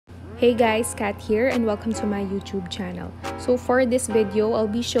Hey guys, Kat here and welcome to my YouTube channel. So for this video, I'll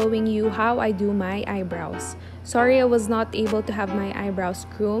be showing you how I do my eyebrows. Sorry I was not able to have my eyebrows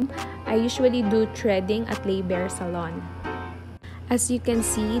groomed. I usually do threading at Ferrer salon. As you can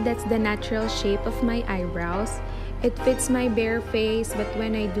see, that's the natural shape of my eyebrows. It fits my bare face, but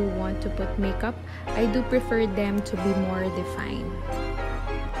when I do want to put makeup, I do prefer them to be more defined.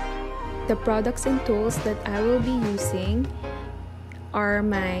 The products and tools that I will be using are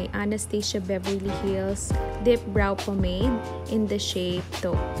my ANASTASIA Beverly Hills DIPBROW Pomade in the shape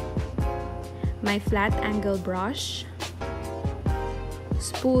Taupe, my flat angle brush,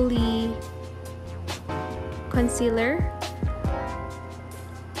 spoolie, concealer,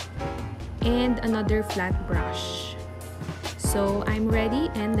 and another flat brush. So I'm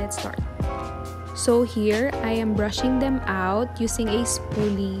ready and let's start. So here I am brushing them out using a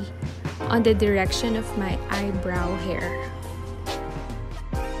spoolie on the direction of my eyebrow hair.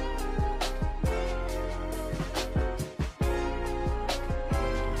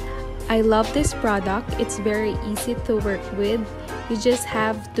 I love this product. It's very easy to work with. You just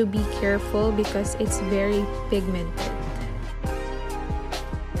have to be careful because it's very pigmented.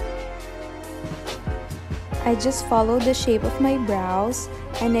 I just follow the shape of my brows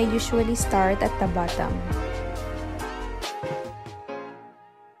and I usually start at the bottom.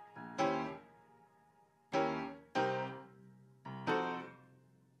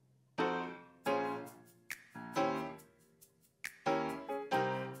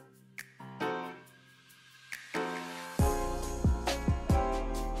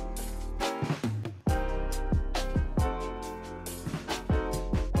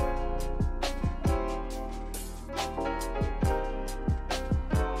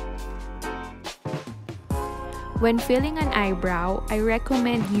 When filling an eyebrow, I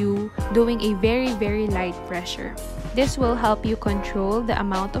recommend you doing a very light pressure. This will help you control the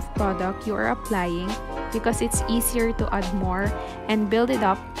amount of product you are applying because it's easier to add more and build it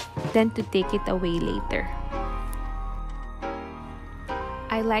up than to take it away later.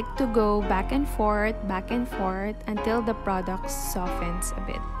 I like to go back and forth until the product softens a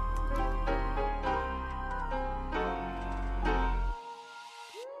bit.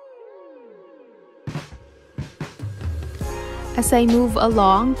 As I move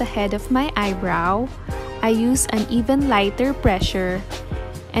along the head of my eyebrow, I use an even lighter pressure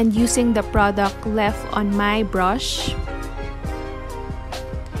and using the product left on my brush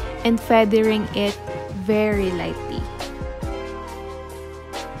and feathering it very lightly.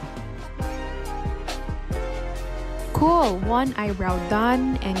 Cool! One eyebrow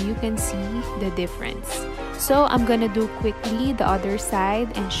done and you can see the difference. So I'm gonna do quickly the other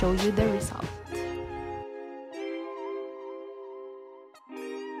side and show you the result.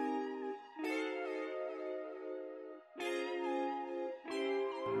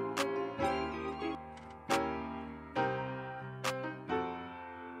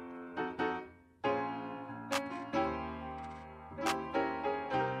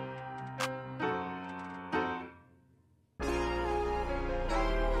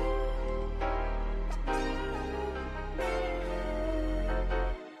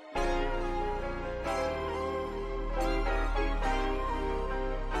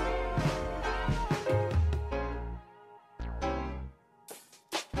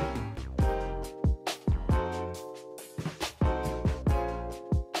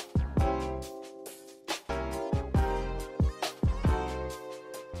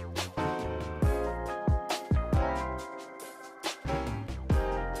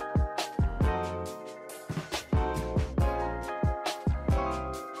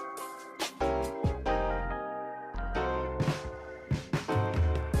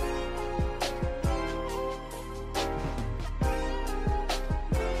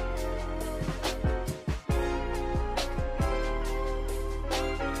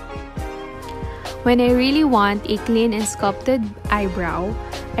 When I really want a clean and sculpted eyebrow,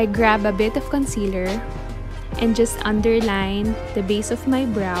 I grab a bit of concealer and just underline the base of my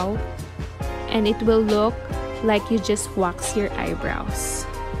brow and it will look like you just wax your eyebrows.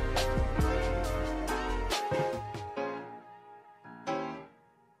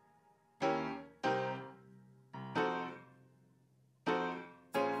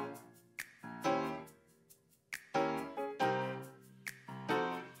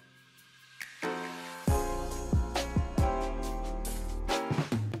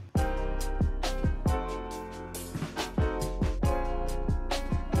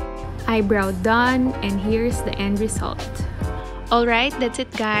 Eyebrow done and here's the end result. Alright, that's it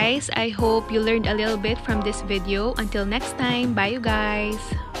guys. I hope you learned a little bit from this video. Until next time, bye you guys!